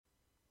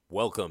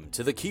Welcome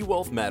to the Key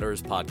Wealth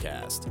Matters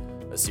podcast,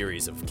 a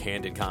series of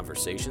candid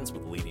conversations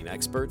with leading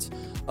experts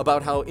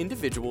about how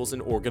individuals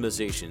and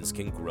organizations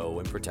can grow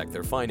and protect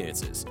their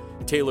finances,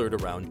 tailored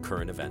around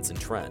current events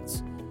and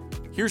trends.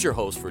 Here's your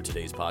host for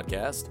today's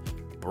podcast,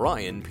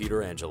 Brian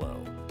Pietrangelo.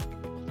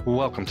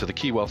 Welcome to the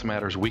Key Wealth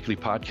Matters weekly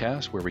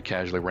podcast, where we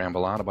casually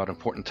ramble on about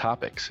important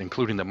topics,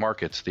 including the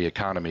markets, the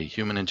economy,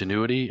 human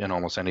ingenuity, and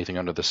almost anything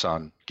under the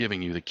sun,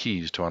 giving you the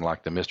keys to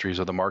unlock the mysteries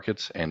of the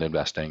markets and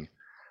investing.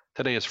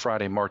 Today is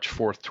Friday, March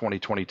 4th,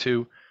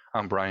 2022.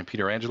 I'm Brian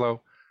Pietrangelo.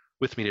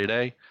 With me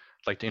today,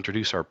 I'd like to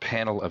introduce our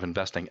panel of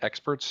investing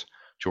experts: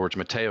 George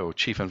Matteo,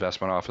 Chief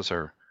Investment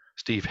Officer,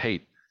 Steve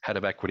Haight, Head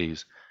of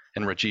Equities,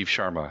 and Rajiv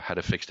Sharma, Head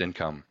of Fixed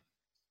Income.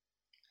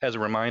 As a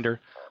reminder,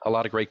 a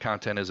lot of great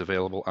content is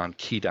available on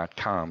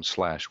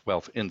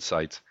key.com/wealth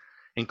insights,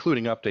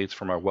 including updates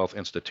from our Wealth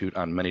Institute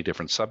on many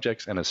different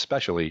subjects, and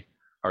especially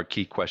our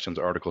Key Questions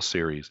article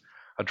series,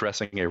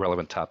 addressing a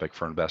relevant topic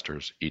for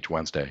investors each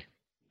Wednesday.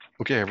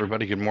 Okay,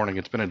 everybody, good morning.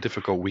 It's been a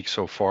difficult week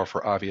so far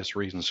for obvious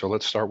reasons, so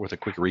let's start with a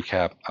quick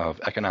recap of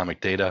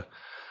economic data,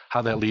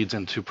 how that leads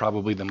into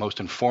probably the most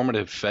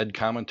informative Fed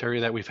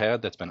commentary that we've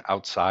had that's been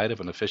outside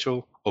of an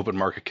official open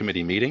market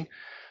committee meeting.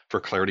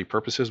 For clarity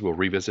purposes, we'll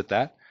revisit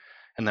that.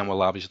 And then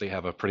we'll obviously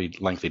have a pretty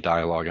lengthy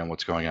dialogue on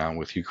what's going on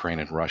with Ukraine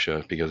and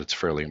Russia, because it's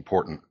fairly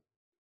important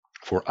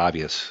for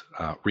obvious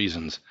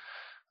reasons.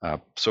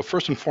 So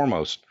first and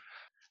foremost,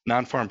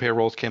 non-farm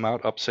payrolls came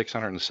out up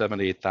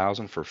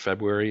 678,000 for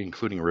February,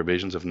 including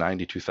revisions of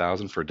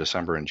 92,000 for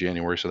December and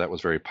January. So that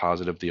was very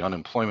positive. The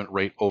unemployment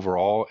rate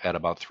overall at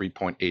about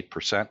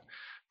 3.8%,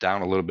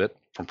 down a little bit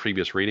from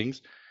previous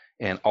readings,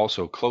 and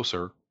also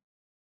closer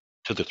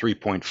to the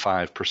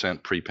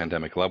 3.5%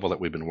 pre-pandemic level that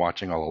we've been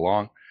watching all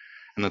along.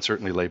 And then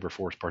certainly labor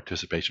force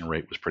participation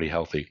rate was pretty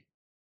healthy.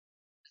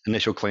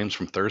 Initial claims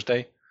from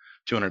Thursday,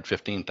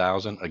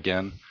 215,000,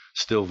 again,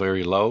 still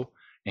very low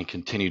and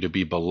continue to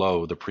be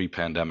below the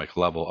pre-pandemic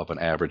level of an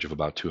average of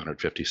about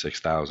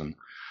 256,000.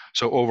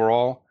 So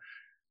overall,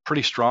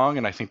 pretty strong,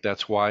 and I think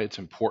that's why it's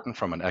important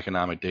from an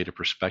economic data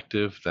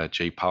perspective that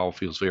Jay Powell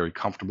feels very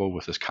comfortable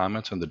with his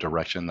comments and the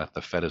direction that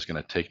the Fed is going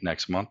to take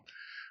next month.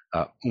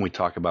 When we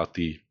talk about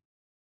the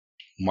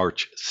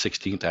March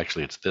 16th,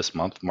 actually it's this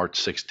month, March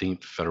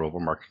 16th, Federal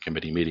Open Market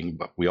Committee meeting,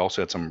 but we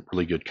also had some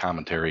really good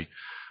commentary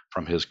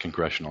from his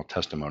congressional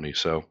testimony.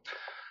 So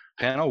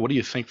panel, what do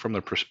you think from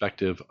the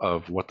perspective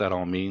of what that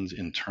all means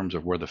in terms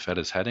of where the Fed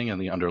is heading and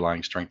the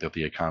underlying strength of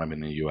the economy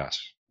in the U.S.?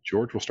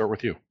 George, we'll start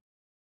with you.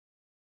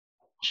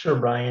 Sure,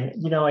 Brian.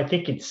 I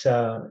think it's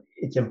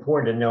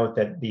important to note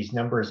that these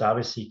numbers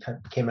obviously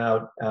came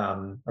out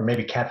or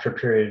maybe capture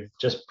period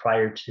just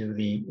prior to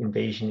the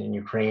invasion in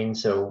Ukraine.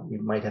 So we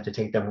might have to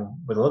take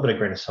them with a little bit of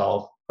grain of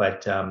salt,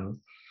 but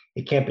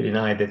it can't be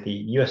denied that the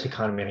U.S.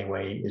 economy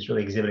anyway is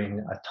really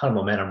exhibiting a ton of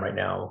momentum right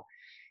now.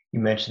 You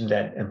mentioned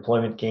that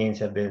employment gains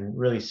have been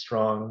really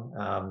strong.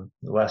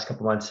 The last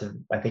couple of months have,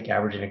 I think,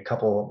 averaging a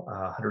couple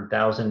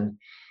 100,000.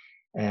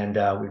 And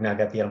we've now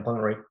got the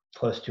unemployment rate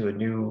close to a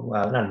new,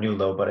 not a new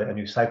low, but a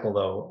new cycle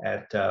low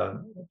at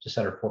just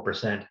under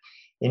 4%.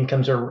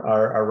 Incomes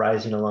are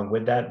rising along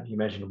with that. You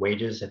mentioned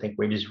wages. I think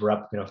wages were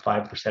up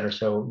 5% or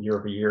so year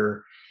over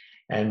year.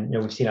 And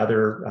we've seen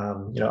other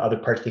other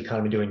parts of the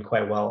economy doing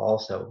quite well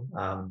also.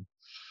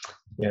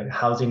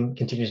 Housing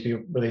continues to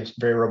be really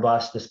very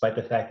robust, despite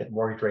the fact that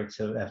mortgage rates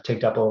have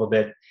ticked up a little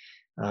bit.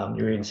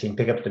 You're even seeing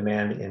pickup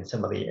demand in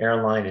some of the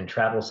airline and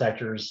travel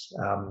sectors.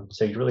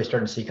 So you're really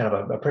starting to see kind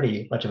of a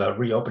pretty much of a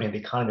reopening of the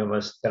economy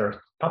almost that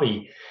are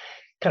probably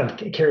kind of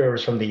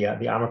carryovers from the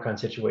Omicron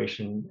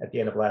situation at the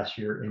end of last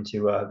year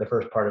into the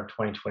first part of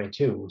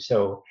 2022.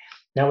 So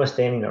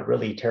notwithstanding a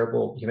really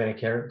terrible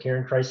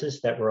humanitarian crisis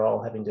that we're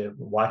all having to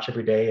watch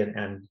every day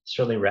and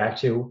certainly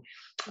react to,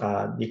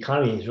 the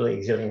economy is really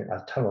exhibiting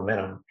a ton of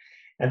momentum.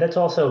 And that's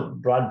also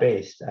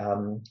broad-based.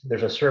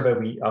 There's a survey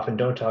we often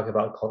don't talk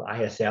about called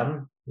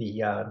ISM.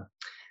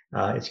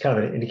 It's kind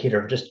of an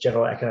indicator of just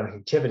general economic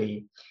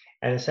activity.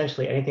 And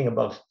essentially anything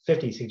above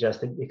 50 suggests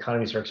that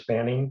economies are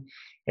expanding.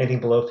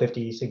 Anything below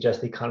 50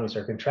 suggests the economies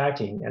are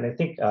contracting. And I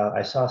think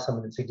I saw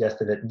something that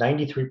suggested that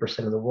 93%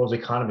 of the world's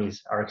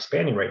economies are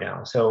expanding right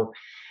now. So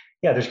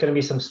yeah, there's going to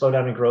be some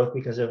slowdown in growth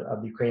because of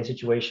the Ukraine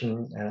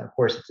situation. And of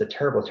course, it's a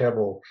terrible,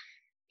 terrible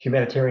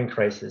humanitarian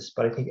crisis.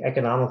 But I think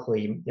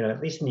economically,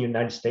 at least in the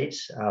United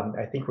States,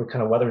 I think we're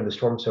kind of weathering the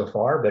storm so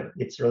far, but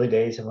it's early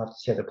days and we'll have to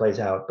see how that plays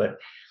out. But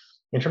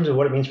in terms of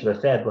what it means for the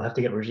Fed, we'll have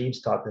to get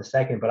Rajiv's thought in a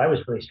second. But I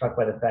was really struck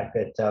by the fact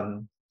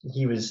that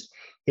he was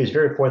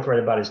very forthright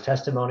about his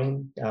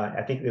testimony.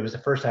 I think it was the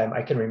first time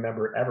I can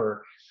remember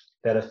ever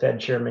that a Fed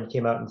chairman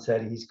came out and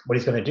said what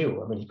he's going to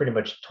do. I mean, he pretty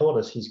much told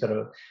us he's going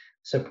to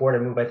support a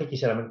move. I think he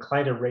said, I'm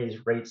inclined to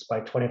raise rates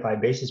by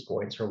 25 basis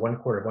points or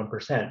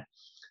 1/4%.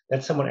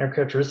 That's somewhat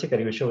uncharacteristic that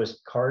he would show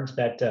his cards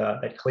that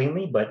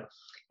cleanly, but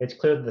it's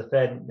clear that the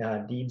Fed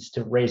needs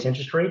to raise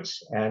interest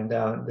rates, and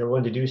they're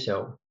willing to do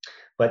so.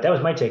 But that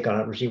was my take on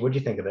it. Rajiv, what do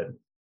you think of it?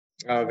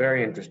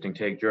 Very interesting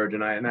take, George,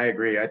 and I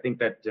agree. I think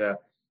that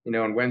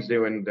On Wednesday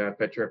when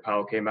Fed Chair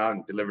Powell came out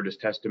and delivered his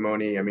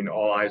testimony, I mean,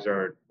 all eyes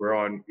were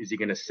on, is he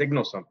going to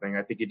signal something?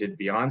 I think he did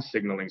beyond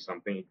signaling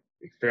something.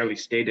 He fairly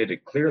stated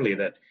it clearly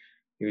that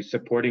he was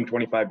supporting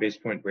 25 basis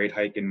point rate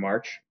hike in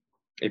March.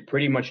 It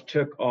pretty much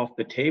took off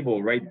the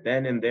table right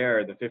then and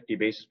there the 50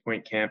 basis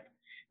point camp.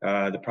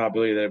 The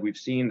probability that we've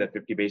seen that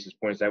 50 basis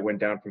points, that went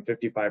down from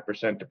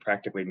 55% to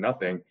practically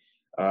nothing.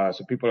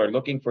 So people are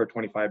looking for a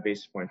 25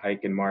 basis point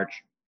hike in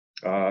March.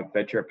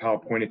 Fed Chair Powell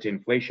pointed to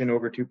inflation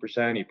over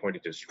 2%. He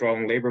pointed to a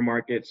strong labor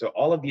market. So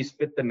all of these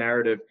fit the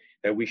narrative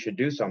that we should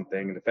do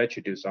something, and the Fed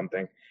should do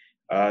something.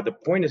 The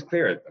point is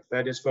clear. The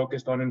Fed is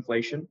focused on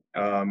inflation.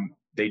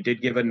 They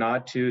did give a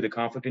nod to the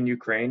conflict in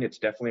Ukraine. It's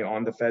definitely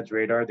on the Fed's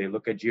radar. They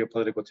look at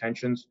geopolitical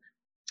tensions,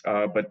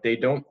 but they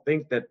don't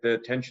think that the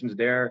tensions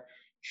there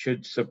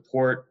should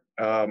support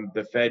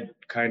the Fed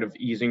kind of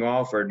easing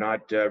off or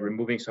not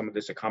removing some of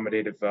this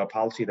accommodative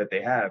policy that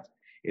they have.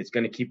 It's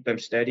going to keep them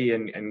steady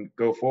and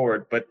go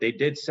forward. But they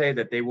did say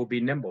that they will be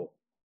nimble.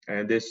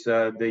 And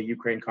the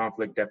Ukraine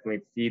conflict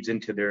definitely feeds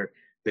into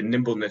the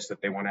nimbleness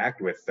that they want to act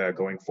with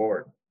going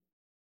forward.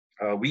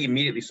 We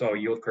immediately saw a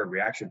yield curve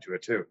reaction to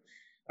it too.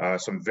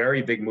 Some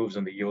very big moves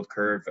on the yield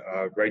curve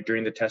right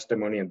during the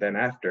testimony and then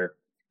after.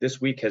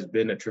 This week has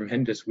been a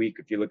tremendous week.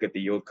 If you look at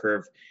the yield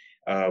curve,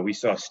 we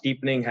saw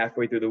steepening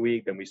halfway through the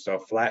week, then we saw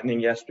flattening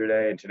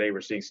yesterday, and today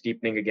we're seeing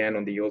steepening again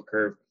on the yield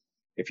curve.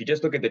 If you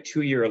just look at the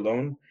 2-year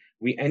alone,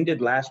 we ended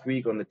last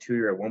week on the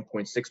 2-year at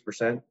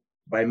 1.6%.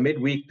 By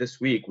midweek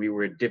this week, we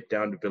were dipped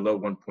down to below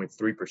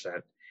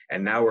 1.3%,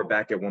 and now we're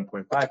back at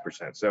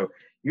 1.5%. So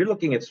you're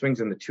looking at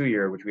swings in the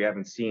 2-year, which we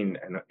haven't seen,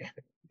 and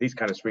these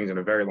kind of swings in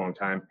a very long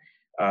time.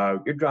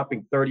 You're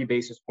dropping 30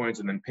 basis points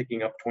and then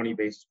picking up 20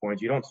 basis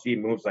points. You don't see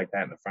moves like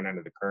that in the front end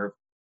of the curve.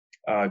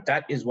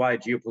 That is why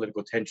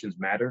geopolitical tensions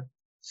matter.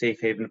 Safe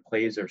haven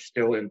plays are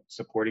still in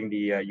supporting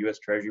the U.S.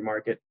 Treasury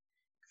market.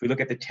 If we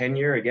look at the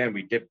 10-year, again,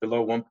 we dipped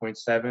below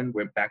 1.7,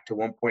 went back to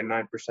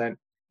 1.9%.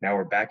 Now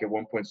we're back at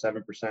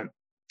 1.7%.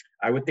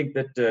 I would think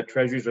that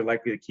treasuries are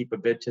likely to keep a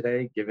bid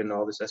today, given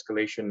all this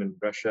escalation in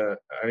Russia,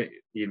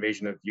 the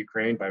invasion of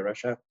Ukraine by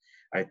Russia.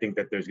 I think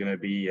that there's going to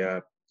be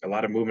a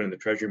lot of movement in the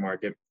treasury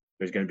market.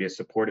 There's going to be a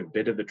supportive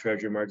bid of the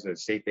treasury market as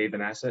a safe haven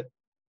asset.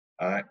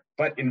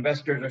 But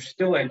investors are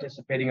still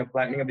anticipating a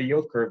flattening of the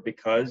yield curve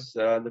because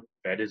the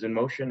Fed is in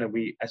motion and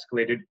we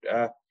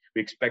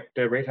expect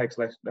rate hikes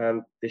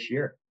this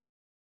year.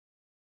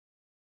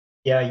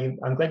 Yeah,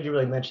 I'm glad you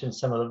really mentioned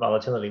some of the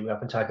volatility. We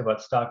often talk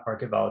about stock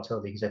market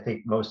volatility because I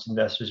think most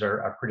investors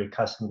are pretty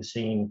accustomed to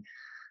seeing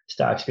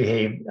stocks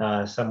behave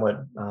somewhat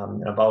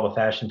in a volatile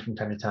fashion from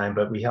time to time.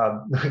 But we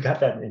got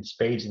that in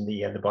spades in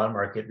the bond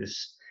market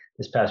this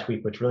past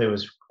week, which really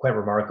was quite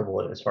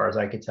remarkable as far as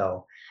I could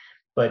tell.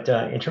 But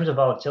in terms of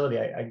volatility,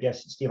 I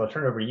guess, Steve, I'll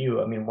turn it over to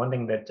you. I mean, one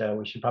thing that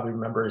we should probably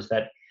remember is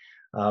that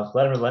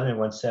Vladimir Lenin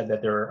once said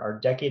that there are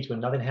decades when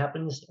nothing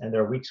happens, and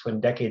there are weeks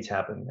when decades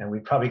happen. And we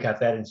probably got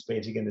that in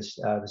spades again this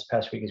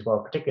past week as well,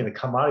 particularly in the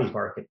commodities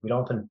market. We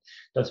don't spend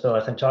a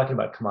lot of time talking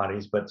about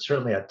commodities, but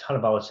certainly a ton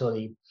of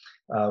volatility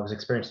was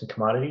experienced in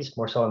commodities,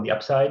 more so on the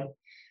upside.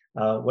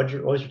 What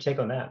was your take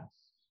on that?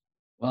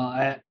 Well,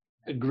 I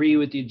agree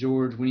with you,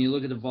 George. When you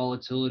look at the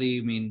volatility,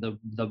 I mean,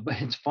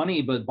 it's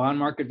funny, but bond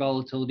market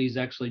volatility has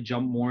actually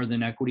jumped more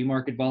than equity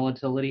market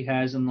volatility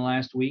has in the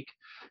last week.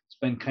 It's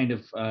been kind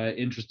of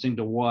interesting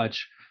to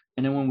watch.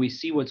 And then when we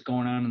see what's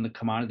going on in the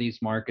commodities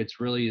markets,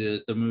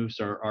 really the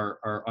moves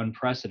are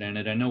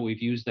unprecedented. I know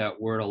we've used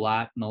that word a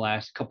lot in the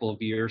last couple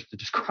of years to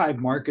describe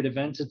market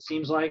events, it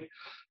seems like,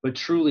 but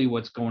truly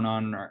what's going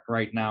on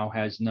right now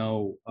has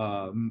no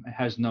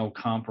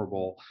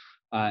comparable.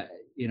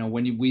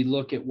 When we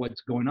look at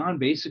what's going on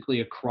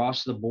basically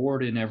across the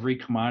board in every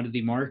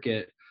commodity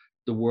market,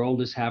 the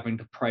world is having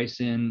to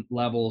price in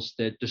levels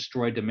that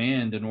destroy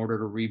demand in order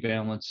to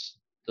rebalance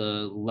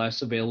the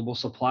less available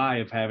supply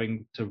of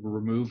having to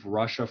remove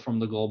Russia from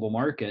the global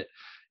market,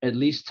 at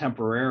least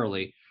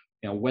temporarily.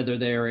 Whether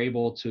they are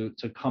able to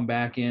come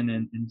back in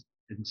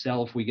and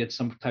sell if we get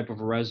some type of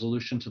a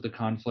resolution to the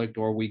conflict,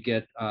 or we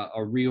get a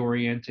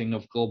reorienting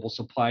of global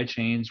supply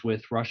chains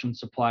with Russian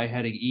supply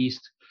heading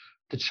east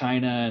to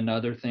China and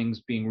other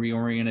things being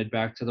reoriented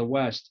back to the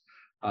West.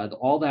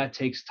 All that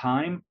takes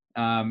time,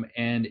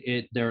 and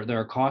there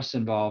are costs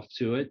involved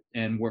to it,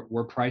 and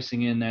we're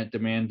pricing in that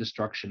demand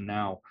destruction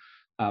now.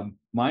 The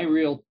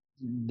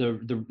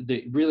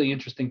really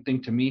interesting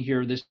thing to me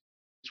here this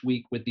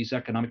week with these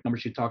economic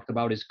numbers you talked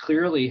about is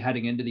clearly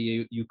heading into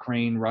the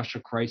Ukraine-Russia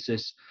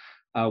crisis.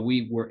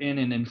 We were in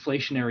an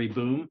inflationary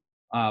boom.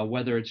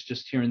 Whether it's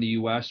just here in the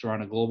U.S. or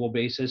on a global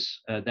basis,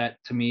 that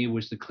to me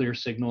was the clear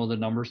signal of the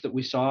numbers that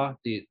we saw.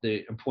 The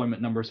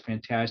employment numbers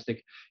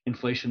fantastic,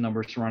 inflation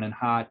numbers running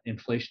hot,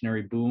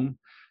 inflationary boom.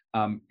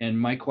 And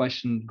my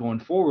question going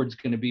forward is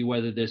going to be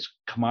whether this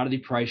commodity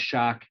price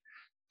shock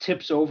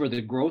tips over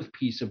the growth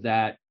piece of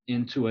that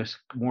into a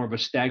more of a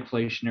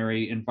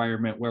stagflationary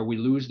environment where we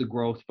lose the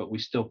growth, but we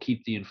still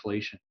keep the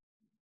inflation.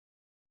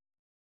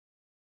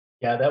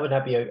 Yeah, that would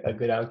not be a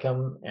good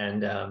outcome.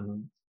 And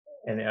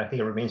I think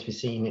it remains to be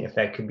seen if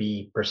that could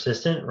be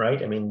persistent,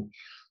 right? I mean,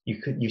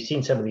 you've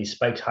seen some of these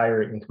spikes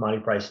higher in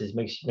commodity prices.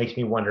 Makes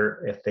me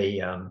wonder if they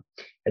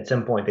at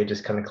some point they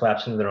just kind of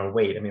collapse under their own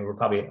weight. I mean, we're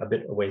probably a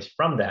bit a ways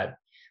from that,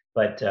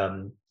 but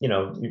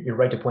you're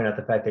right to point out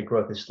the fact that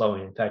growth is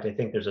slowing. In fact, I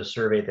think there's a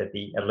survey that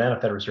the Atlanta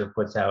Federal Reserve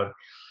puts out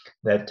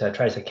that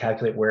tries to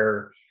calculate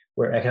where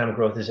economic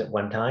growth is at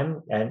one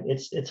time, and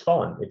it's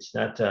fallen. It's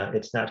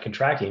not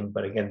contracting,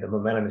 but again, the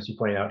momentum, as you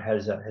pointed out,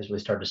 has really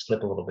started to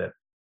slip a little bit.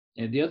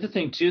 And the other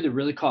thing too that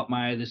really caught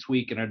my eye this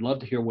week, and I'd love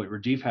to hear what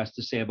Rajiv has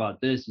to say about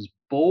this, is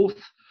both.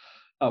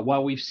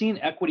 While we've seen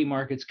equity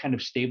markets kind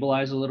of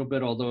stabilize a little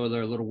bit, although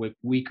they're a little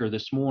weaker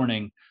this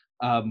morning,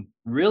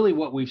 really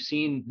what we've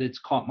seen that's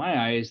caught my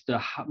eye is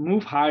the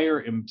move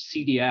higher in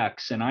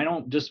CDX. And I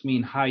don't just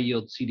mean high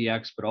yield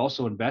CDX, but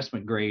also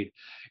investment grade.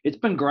 It's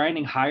been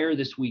grinding higher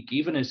this week,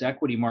 even as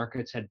equity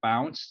markets had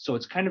bounced. So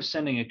it's kind of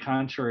sending a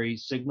contrary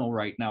signal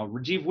right now.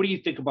 Rajiv, what do you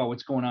think about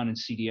what's going on in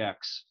CDX?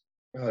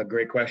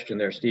 Great question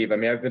there, Steve. I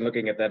mean, I've been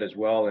looking at that as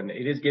well, and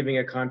it is giving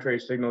a contrary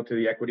signal to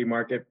the equity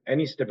market.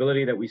 Any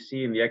stability that we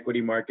see in the equity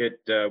market,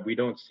 we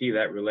don't see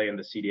that relay in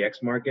the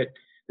CDX market.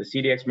 The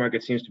CDX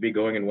market seems to be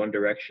going in one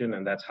direction,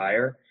 and that's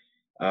higher,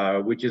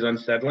 which is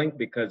unsettling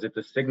because it's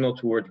a signal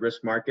towards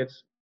risk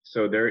markets.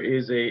 So there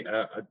is a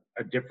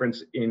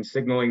difference in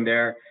signaling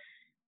there.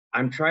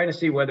 I'm trying to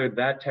see whether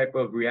that type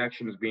of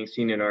reaction is being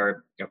seen in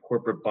our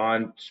corporate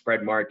bond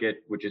spread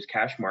market, which is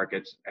cash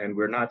markets, and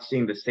we're not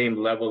seeing the same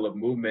level of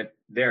movement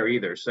there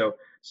either. So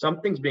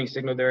something's being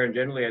signaled there, and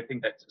generally I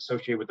think that's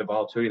associated with the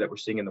volatility that we're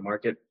seeing in the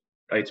market.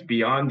 It's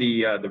beyond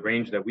the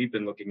range that we've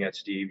been looking at,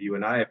 Steve. You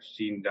and I have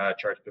seen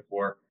charts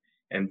before,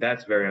 and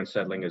that's very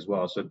unsettling as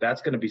well. So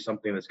that's going to be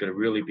something that's going to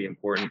really be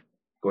important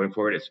going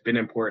forward. It's been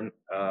important.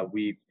 I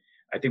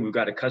think we've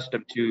got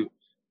accustomed to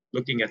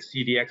looking at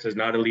CDX as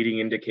not a leading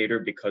indicator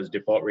because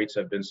default rates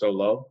have been so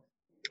low,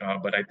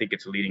 but I think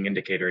it's a leading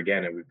indicator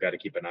again, and we've got to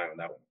keep an eye on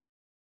that one.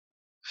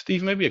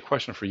 Steve, maybe a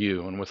question for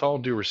you. And with all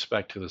due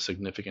respect to the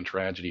significant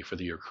tragedy for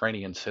the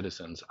Ukrainian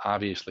citizens,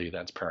 obviously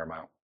that's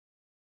paramount.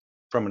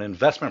 From an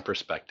investment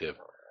perspective,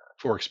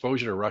 for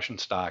exposure to Russian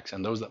stocks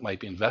and those that might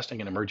be investing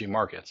in emerging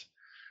markets,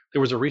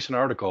 there was a recent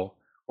article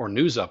or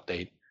news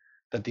update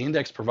that the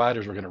index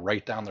providers were going to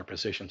write down their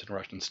positions in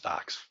Russian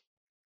stocks,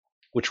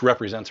 which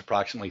represents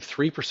approximately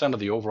 3% of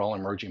the overall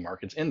emerging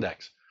markets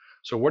index.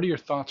 So what are your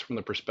thoughts from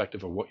the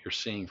perspective of what you're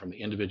seeing from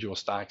the individual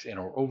stocks and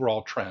our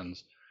overall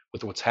trends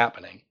with what's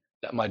happening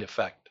that might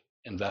affect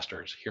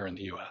investors here in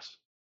the US?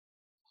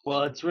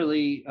 Well, it's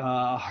really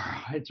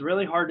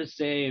hard to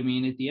say. I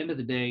mean, at the end of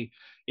the day,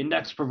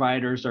 index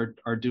providers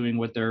are doing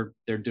what they're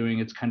doing.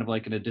 It's kind of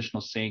like an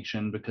additional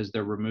sanction because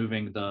they're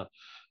removing the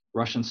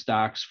Russian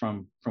stocks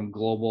from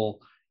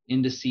global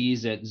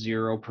indices at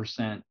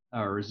 0%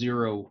 or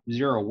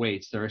zero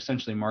weights. They're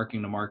essentially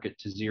marking the market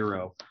to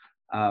zero.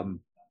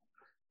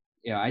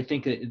 I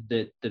think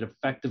that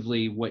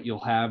effectively what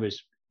you'll have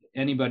is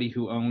anybody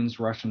who owns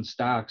Russian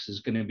stocks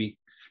is going to be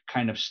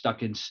kind of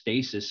stuck in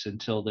stasis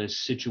until this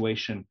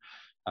situation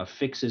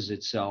fixes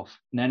itself.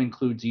 And that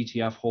includes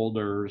ETF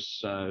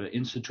holders,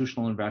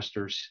 institutional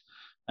investors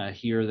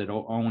here that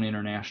own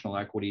international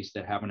equities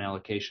that have an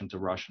allocation to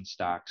Russian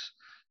stocks.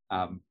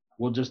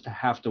 We'll just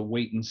have to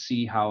wait and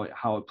see how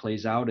it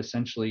plays out.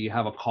 Essentially, you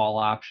have a call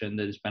option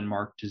that has been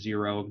marked to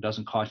zero. It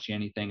doesn't cost you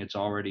anything. It's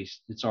already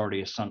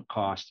a sunk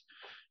cost,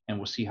 and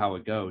we'll see how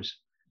it goes.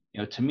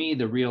 To me,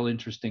 the real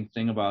interesting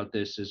thing about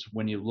this is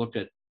when you look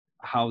at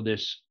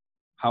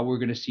how we're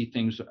going to see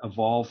things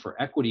evolve for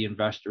equity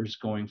investors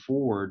going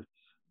forward.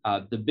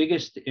 The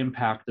biggest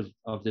impact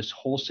of this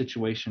whole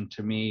situation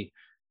to me,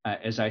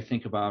 as I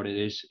think about it,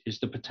 is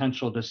the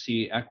potential to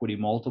see equity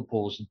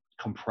multiples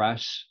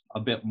compress a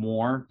bit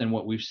more than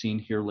what we've seen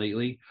here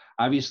lately.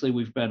 Obviously,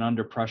 we've been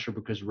under pressure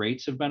because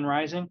rates have been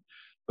rising,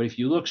 but if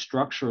you look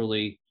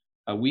structurally,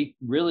 we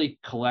really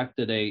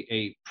collected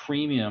a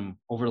premium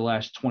over the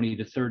last 20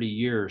 to 30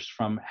 years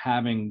from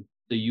having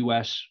the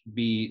US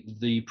be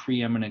the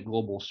preeminent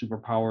global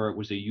superpower. It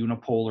was a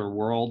unipolar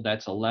world.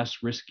 That's a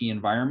less risky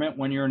environment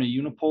when you're in a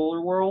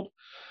unipolar world.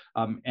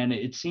 And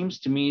it seems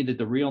to me that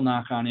the real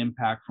knock-on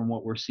impact from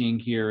what we're seeing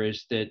here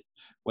is that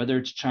whether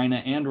it's China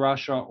and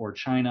Russia or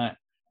China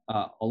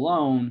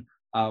alone,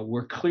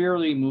 we're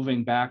clearly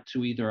moving back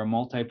to either a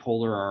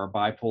multipolar or a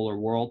bipolar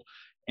world.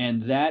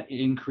 And that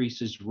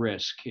increases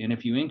risk. And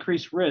if you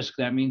increase risk,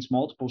 that means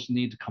multiples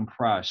need to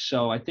compress.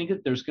 So I think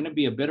that there's going to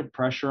be a bit of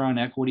pressure on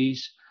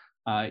equities,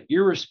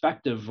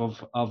 irrespective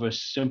of a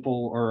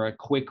simple or a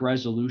quick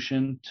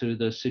resolution to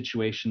the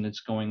situation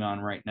that's going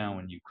on right now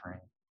in Ukraine.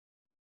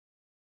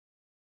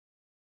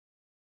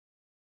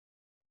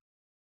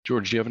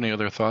 George, do you have any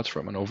other thoughts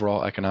from an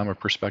overall economic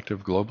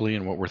perspective globally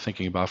and what we're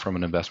thinking about from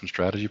an investment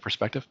strategy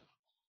perspective?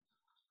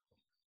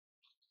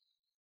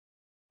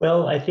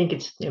 Well, I think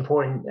it's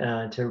important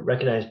to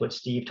recognize what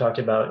Steve talked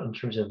about in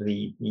terms of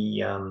the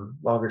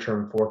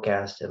longer-term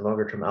forecast and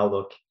longer-term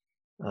outlook,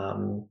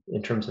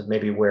 in terms of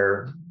maybe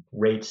where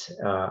rates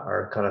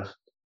are kind of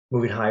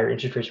moving higher,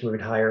 interest rates moving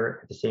higher.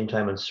 At the same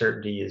time,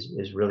 uncertainty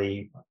is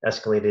really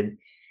escalated,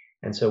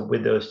 and so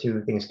with those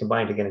two things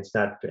combined, again, it's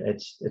not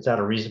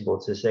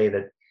unreasonable to say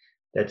that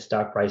that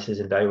stock prices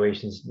and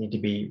valuations need to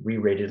be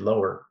re-rated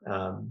lower.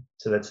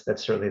 So that's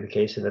certainly the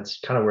case, and that's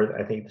kind of where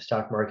I think the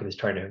stock market is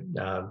trying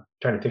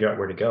to figure out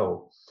where to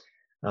go.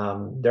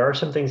 There are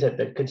some things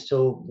that could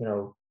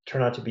still,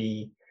 turn out to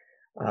be,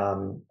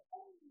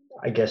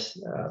 I guess,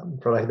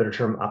 for lack of a better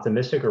term,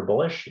 optimistic or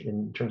bullish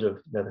in terms of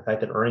the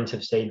fact that earnings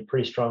have stayed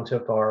pretty strong so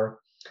far.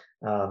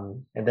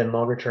 And then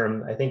longer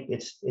term, I think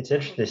it's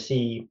interesting to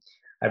see.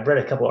 I've read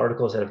a couple of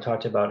articles that have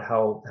talked about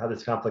how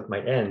this conflict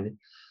might end,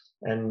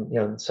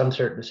 and some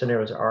certain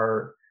scenarios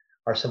are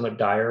somewhat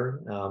dire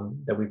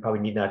that we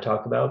probably need not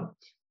talk about.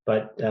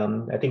 But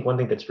I think one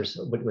thing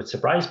would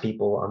surprise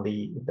people on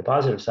the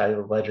positive side of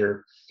the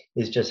ledger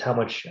is just how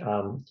much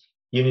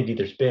unity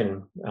there's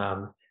been,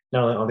 not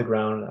only on the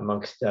ground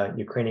amongst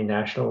Ukrainian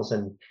nationals,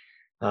 and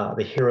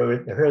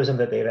the heroism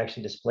that they've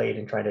actually displayed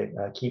in trying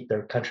to keep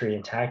their country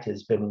intact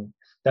has been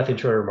nothing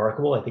short of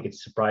remarkable. I think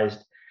it's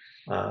surprised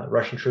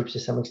Russian troops to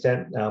some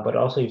extent, but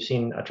also you've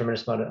seen a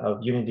tremendous amount of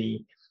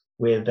unity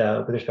with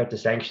respect to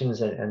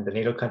sanctions and the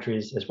NATO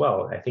countries as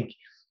well. I think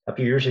a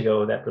few years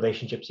ago that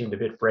relationship seemed a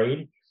bit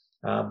frayed,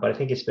 but I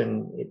think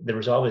the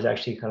resolve is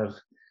actually kind of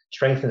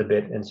strengthened a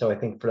bit. And so I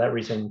think for that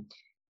reason,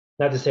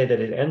 not to say that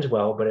it ends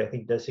well, but I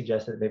think it does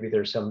suggest that maybe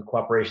there's some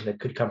cooperation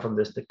that could come from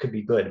this that could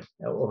be good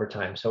over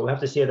time. So we'll have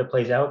to see how that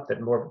plays out.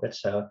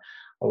 That's a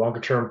longer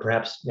term,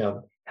 perhaps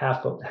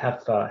half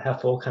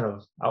full kind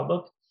of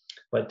outlook,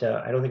 but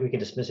I don't think we can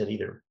dismiss it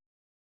either.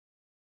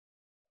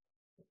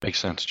 Makes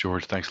sense,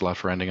 George. Thanks a lot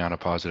for ending on a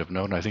positive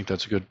note. And I think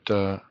that's a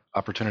good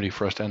opportunity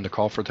for us to end the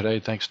call for today.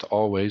 Thanks to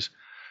always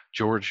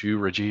George, you,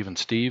 Rajiv, and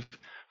Steve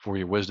for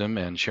your wisdom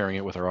and sharing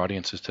it with our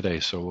audiences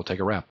today. So we'll take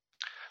a wrap.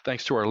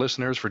 Thanks to our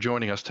listeners for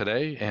joining us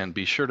today, and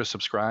be sure to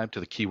subscribe to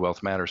the Key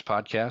Wealth Matters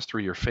podcast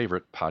through your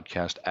favorite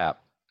podcast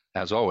app.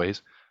 As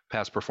always,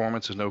 past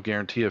performance is no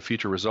guarantee of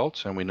future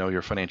results, and we know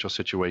your financial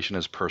situation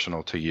is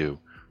personal to you.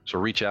 So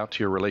reach out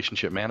to your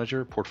relationship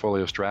manager,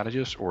 portfolio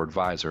strategist, or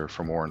advisor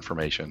for more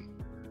information.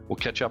 We'll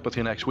catch up with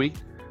you next week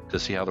to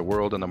see how the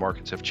world and the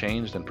markets have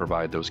changed and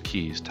provide those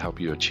keys to help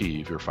you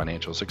achieve your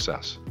financial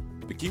success.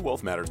 The Key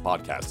Wealth Matters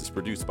podcast is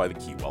produced by the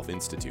Key Wealth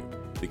Institute.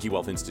 The Key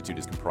Wealth Institute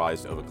is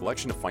comprised of a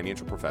collection of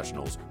financial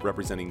professionals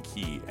representing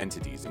key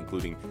entities,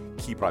 including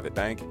Key Private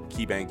Bank,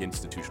 Key Bank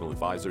Institutional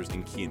Advisors,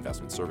 and Key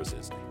Investment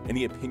Services.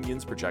 Any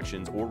opinions,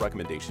 projections, or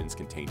recommendations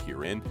contained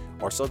herein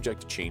are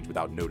subject to change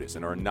without notice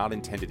and are not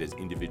intended as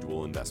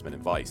individual investment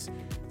advice.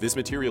 This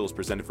material is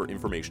presented for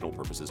informational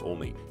purposes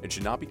only and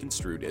should not be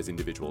construed as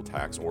individual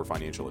tax or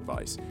financial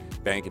advice.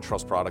 Bank and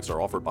trust products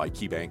are offered by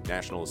Key Bank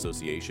National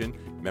Association,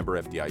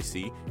 member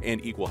FDIC,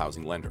 and equal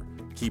housing lender.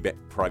 Key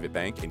Private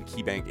Bank and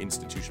Key Bank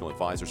Institutional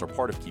Advisors are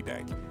part of Key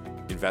Bank.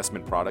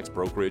 Investment products,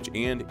 brokerage,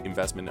 and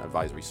investment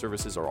advisory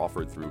services are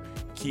offered through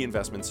Key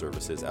Investment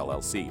Services,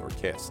 LLC, or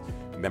KISS,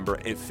 member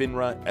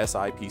FINRA,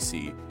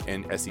 SIPC,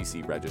 and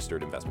SEC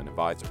registered investment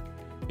advisor.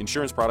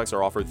 Insurance products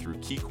are offered through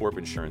Key Corp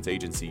Insurance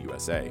Agency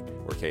USA,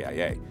 or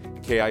KIA.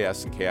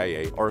 KIS and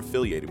KIA are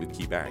affiliated with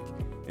Key Bank.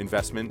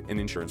 Investment and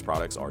insurance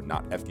products are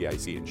not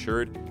FDIC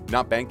insured,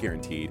 not bank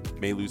guaranteed,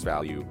 may lose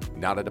value,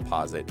 not a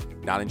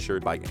deposit, not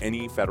insured by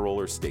any federal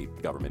or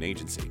state government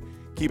agency.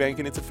 Key Bank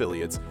and its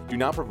affiliates do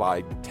not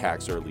provide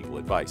tax or legal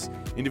advice.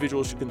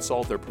 Individuals should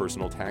consult their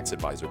personal tax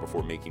advisor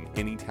before making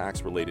any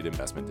tax-related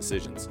investment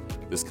decisions.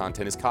 This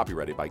content is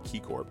copyrighted by Key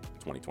Corp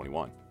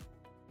 2021.